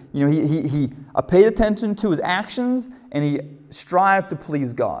is, he paid attention to his actions and he strived to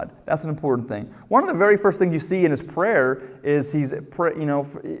please God. That's an important thing. One of the very first things you see in his prayer is he's,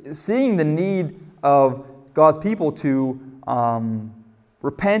 seeing the need of God's people to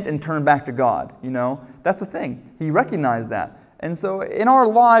repent and turn back to God. That's the thing. He recognized that. And so in our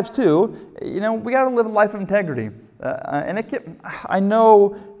lives too, we got to live a life of integrity. I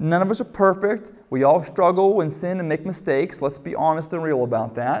know none of us are perfect. We all struggle and sin and make mistakes. Let's be honest and real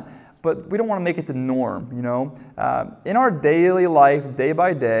about that. But we don't want to make it the norm, In our daily life, day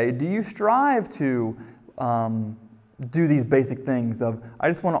by day, do you strive to do these basic things of, I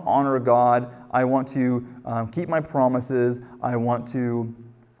just want to honor God. I want to keep my promises. I want to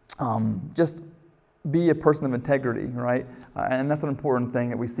just be a person of integrity, right? And that's an important thing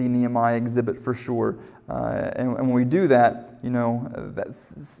that we see Nehemiah exhibit for sure. And when we do that,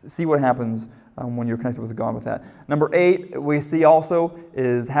 see what happens when you're connected with God with that. Number 8, we see also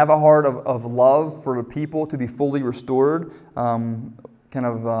is have a heart of love for the people to be fully restored.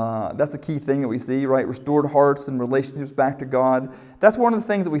 That's a key thing that we see, right? Restored hearts and relationships back to God. That's one of the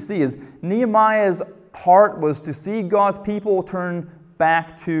things that we see is Nehemiah's heart was to see God's people turn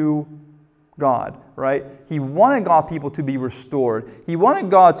back to God, right? He wanted God's people to be restored. He wanted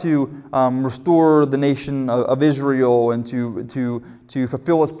God to restore the nation of Israel and to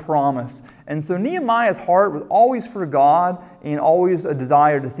fulfill His promise. And so Nehemiah's heart was always for God and always a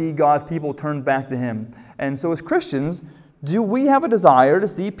desire to see God's people turn back to Him. And so as Christians, do we have a desire to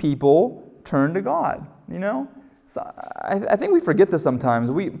see people turn to God? So I think we forget this sometimes.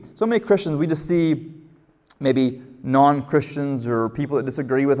 So many Christians, we just see maybe non-Christians or people that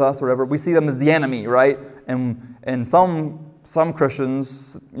disagree with us or whatever, we see them as the enemy, right? And some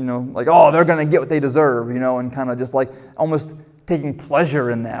Christians, like, oh, they're going to get what they deserve, and kind of just like almost taking pleasure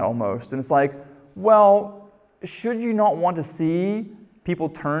in that almost. And it's like, well, should you not want to see people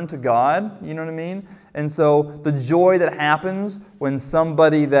turn to God? You know what I mean? And so the joy that happens when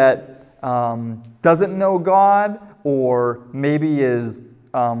somebody that doesn't know God or maybe is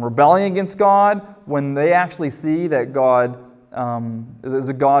rebelling against God, when they actually see that God is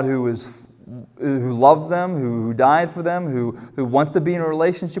a God who loves them, who died for them, who wants to be in a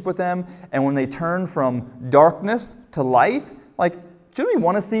relationship with them, and when they turn from darkness to light, like, shouldn't we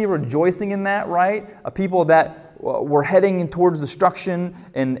want to see rejoicing in that, right? A people that were heading towards destruction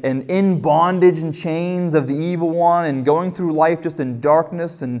and in bondage and chains of the evil one and going through life just in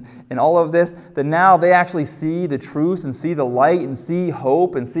darkness and all of this, that now they actually see the truth and see the light and see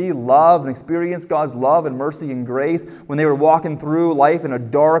hope and see love and experience God's love and mercy and grace when they were walking through life in a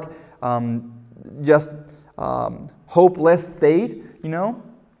dark, hopeless state,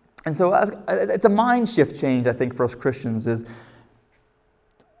 And so it's a mind shift change, I think, for us Christians is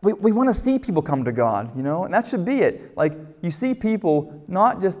we want to see people come to God, and that should be it. Like, you see people,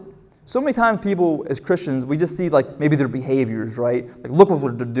 not just, so many times people as Christians, we just see like maybe their behaviors, right? Like, look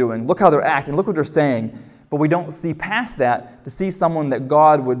what they're doing, look how they're acting, look what they're saying. But we don't see past that to see someone that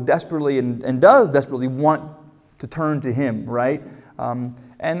God would desperately and does desperately want to turn to Him, right?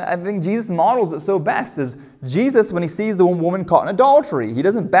 And I think Jesus models it so best is Jesus, when He sees the woman caught in adultery, He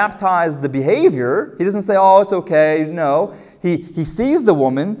doesn't baptize the behavior. He doesn't say, oh, it's okay. No. He sees the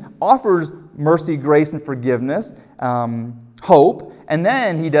woman, offers mercy, grace, and forgiveness, hope, and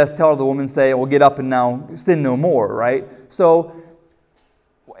then He does tell the woman, say, well, get up and now sin no more, right? So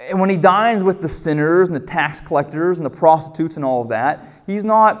and when He dines with the sinners and the tax collectors and the prostitutes and all of that, He's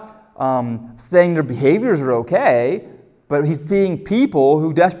not saying their behaviors are okay, but he's seeing people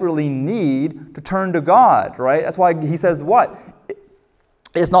who desperately need to turn to God, right? That's why he says what?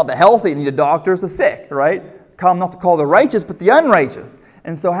 It's not the healthy that need a doctor, it's the sick, right? Come not to call the righteous, but the unrighteous.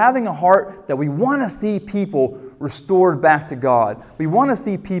 And so having a heart that we want to see people restored back to God. We want to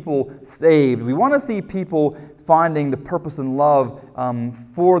see people saved. We want to see people finding the purpose and love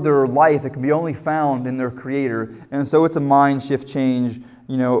for their life that can be only found in their Creator. And so it's a mind shift change,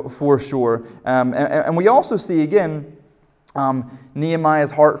 for sure. And we also see, again,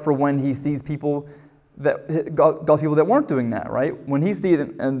 Nehemiah's heart for when he sees people God's people that weren't doing that, right? When he sees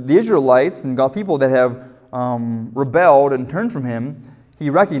the Israelites and God's people that have rebelled and turned from him, he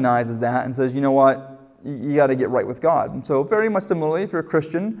recognizes that and says, you know what? You got to get right with God. And so very much similarly, if you're a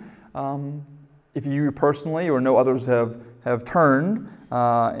Christian, if you personally or know others have turned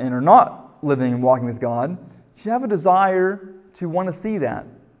and are not living and walking with God, you should have a desire to want to see that,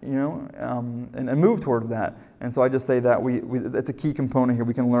 and move towards that. And so I just say that it's a key component here.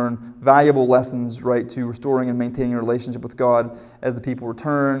 We can learn valuable lessons, right, to restoring and maintaining a relationship with God as the people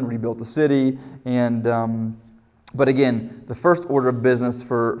return, rebuilt the city. And but again, the first order of business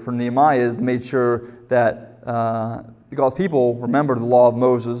for Nehemiah is to make sure that God's people remember the law of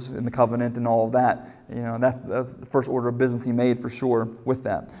Moses and the covenant and all of that. That's the first order of business he made for sure with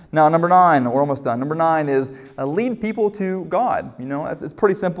that. Now, number 9, we're almost done. Number 9 is lead people to God. It's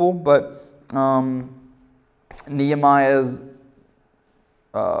pretty simple, but Nehemiah's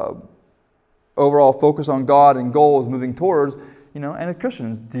overall focus on God and goals moving towards, and as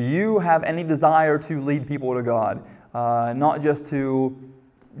Christians, do you have any desire to lead people to God? Not just to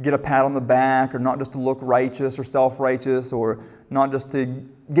get a pat on the back, or not just to look righteous or self-righteous, or not just to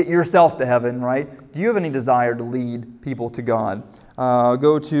get yourself to heaven, right? Do you have any desire to lead people to God?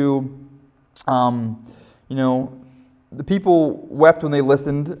 Go to, the people wept when they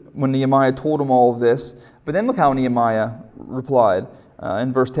listened, when Nehemiah told them all of this. But then look how Nehemiah replied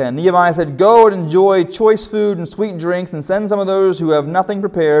in verse 10. Nehemiah said, "Go and enjoy choice food and sweet drinks, and send some of those who have nothing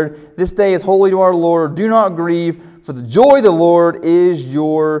prepared. This day is holy to our Lord. Do not grieve, for the joy of the Lord is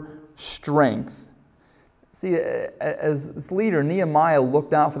your strength." See, as this leader, Nehemiah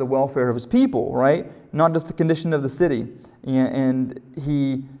looked out for the welfare of his people, right? Not just the condition of the city. And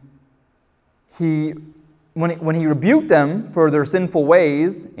when he rebuked them for their sinful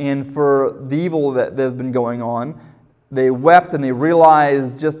ways and for the evil that has been going on, they wept and they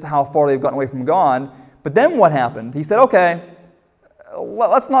realized just how far they've gotten away from God. But then what happened? He said, okay,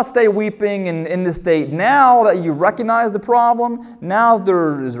 let's not stay weeping in this state. Now that you recognize the problem, now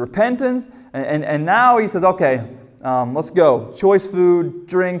there is repentance, and now he says, okay, let's go. Choice food,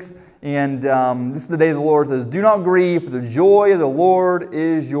 drinks, and this is the day the Lord says, do not grieve, for the joy of the Lord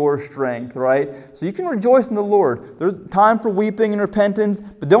is your strength, right? So you can rejoice in the Lord. There's time for weeping and repentance,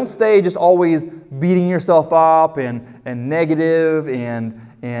 but don't stay just always beating yourself up and negative and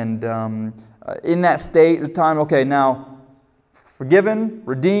in that state of time, okay, now forgiven,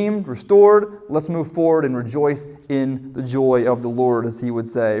 redeemed, restored, let's move forward and rejoice in the joy of the Lord, as he would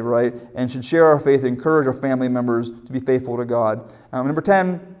say, right? And should share our faith, encourage our family members to be faithful to God. Number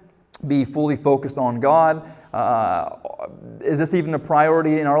 10, be fully focused on God. Is this even a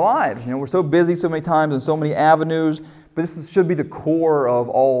priority in our lives? We're so busy so many times in so many avenues, but this should be the core of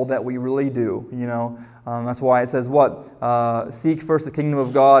all that we really do. That's why it says what? Seek first the kingdom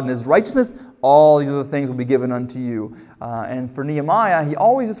of God and his righteousness, all these other things will be given unto you. And for Nehemiah, he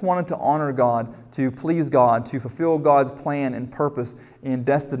always just wanted to honor God, to please God, to fulfill God's plan and purpose and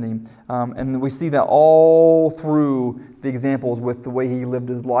destiny. And we see that all through the examples with the way he lived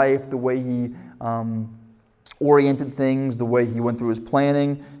his life, the way he oriented things, the way he went through his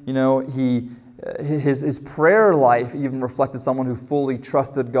planning. His prayer life even reflected someone who fully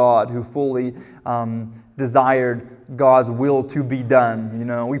trusted God, who fully desired God's will to be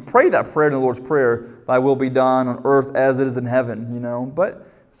done. We pray that prayer in the Lord's Prayer, thy will be done on earth as it is in heaven, but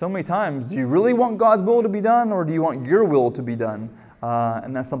so many times, do you really want God's will to be done, or do you want your will to be done?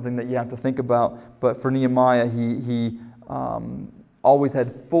 And that's something that you have to think about. But for Nehemiah, he always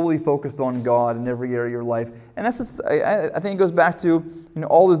had fully focused on God in every area of your life. And that's just, I think it goes back to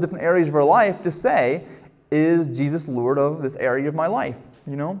all those different areas of our life to say, is Jesus Lord of this area of my life?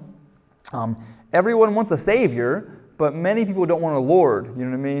 Everyone wants a Savior, but many people don't want a Lord. You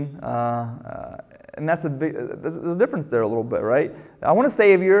know what I mean? And that's there's a difference there a little bit, right? I want a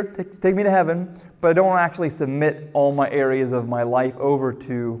Savior, take me to heaven, but I don't want to actually submit all my areas of my life over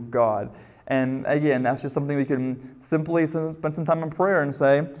to God. And again, that's just something we can simply spend some time in prayer and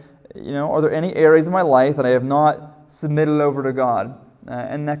say, are there any areas of my life that I have not submitted over to God?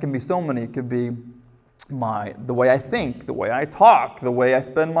 And that can be so many. It could be the way I think, the way I talk, the way I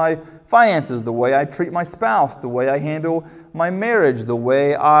spend my finances, the way I treat my spouse, the way I handle my marriage, the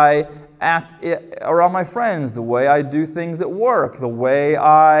way I act around my friends, the way I do things at work, the way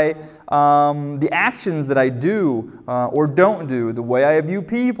the actions that I do or don't do, the way I view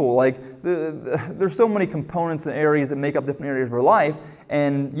people. Like, there's so many components and areas that make up different areas of our life,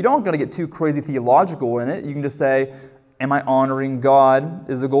 and you don't got to get too crazy theological in it. You can just say, am I honoring God?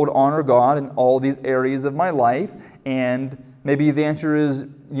 Is the goal to honor God in all these areas of my life? And maybe the answer is,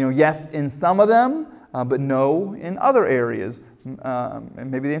 yes in some of them, but no in other areas.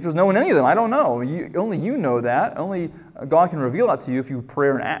 And maybe the answer is no in any of them. I don't know. Only you know that. Only God can reveal that to you if you pray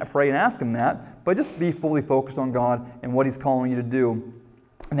and ask Him that. But just be fully focused on God and what He's calling you to do.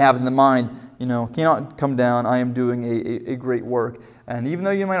 And have in the mind, cannot come down, I am doing a great work. And even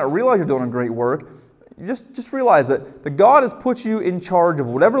though you might not realize you're doing a great work, just realize that God has put you in charge of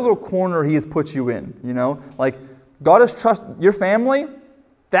whatever little corner He has put you in. Like, God has trusted your family.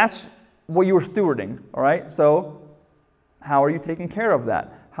 That's what you were stewarding. All right. So, how are you taking care of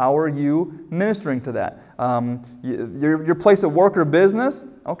that? How are you ministering to that? Your place of work or business.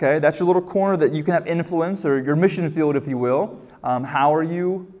 Okay, that's your little corner that you can have influence, or your mission field, if you will. How are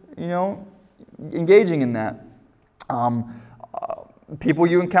you, engaging in that? People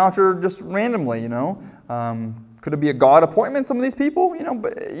you encounter just randomly, could it be a God appointment, some of these people?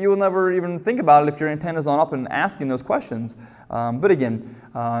 But you will never even think about it if your intent is not up and asking those questions. But again,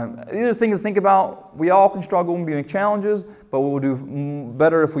 these are things to think about. We all can struggle and be challenges, but we will do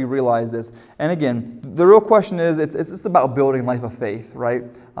better if we realize this. And again, the real question is, it's about building life of faith, right?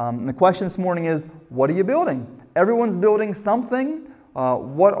 And the question this morning is, what are you building? Everyone's building something.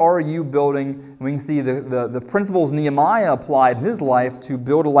 What are you building? And we can see the principles Nehemiah applied in his life to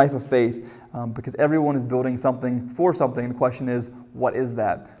build a life of faith, because everyone is building something for something. The question is, what is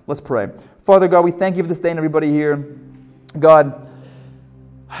that? Let's pray. Father God, we thank you for this day and everybody here. God,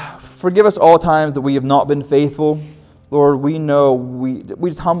 forgive us all times that we have not been faithful. Lord, we know we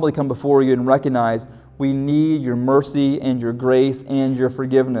just humbly come before you and recognize we need your mercy and your grace and your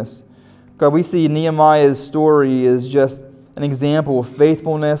forgiveness. God, we see Nehemiah's story is just an example of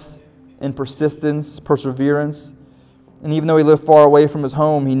faithfulness and persistence, perseverance. And even though he lived far away from his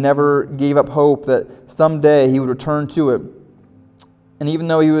home, he never gave up hope that someday he would return to it. And even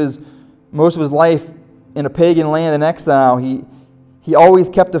though he was most of his life in a pagan land in exile, he always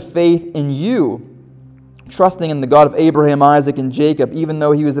kept the faith in you, trusting in the God of Abraham, Isaac, and Jacob, even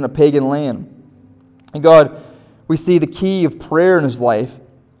though he was in a pagan land. And God, we see the key of prayer in his life,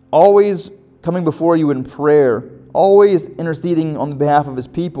 always coming before you in prayer, always interceding on behalf of his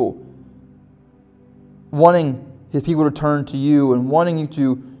people, wanting his people to turn to you and wanting you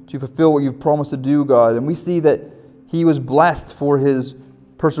to fulfill what you've promised to do, God. And we see that he was blessed for his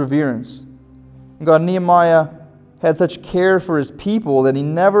perseverance. And God, Nehemiah had such care for his people that he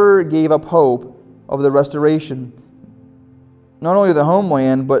never gave up hope of the restoration, not only to the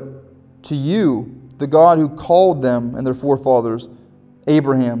homeland, but to you, the God who called them and their forefathers,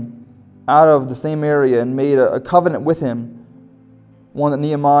 Abraham, out of the same area and made a covenant with him, one that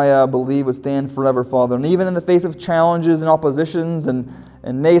Nehemiah believed would stand forever, Father. And even in the face of challenges and oppositions and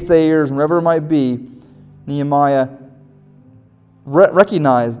naysayers and whatever it might be, Nehemiah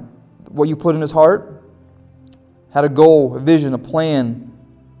recognized what you put in his heart, had a goal, a vision, a plan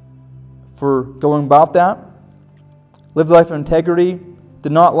for going about that, lived life in integrity,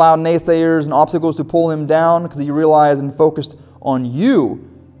 did not allow naysayers and obstacles to pull him down because he realized and focused on you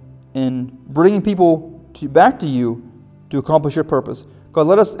and bringing people back to you to accomplish your purpose. God,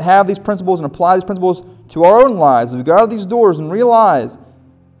 let us have these principles and apply these principles to our own lives. We go out of these doors and realize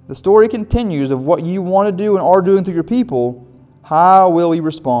the story continues of what you want to do and are doing through your people. How will we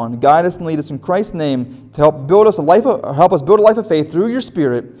respond? Guide us and lead us in Christ's name to help us build a life of faith through your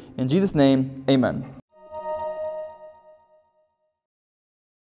Spirit. In Jesus' name, amen.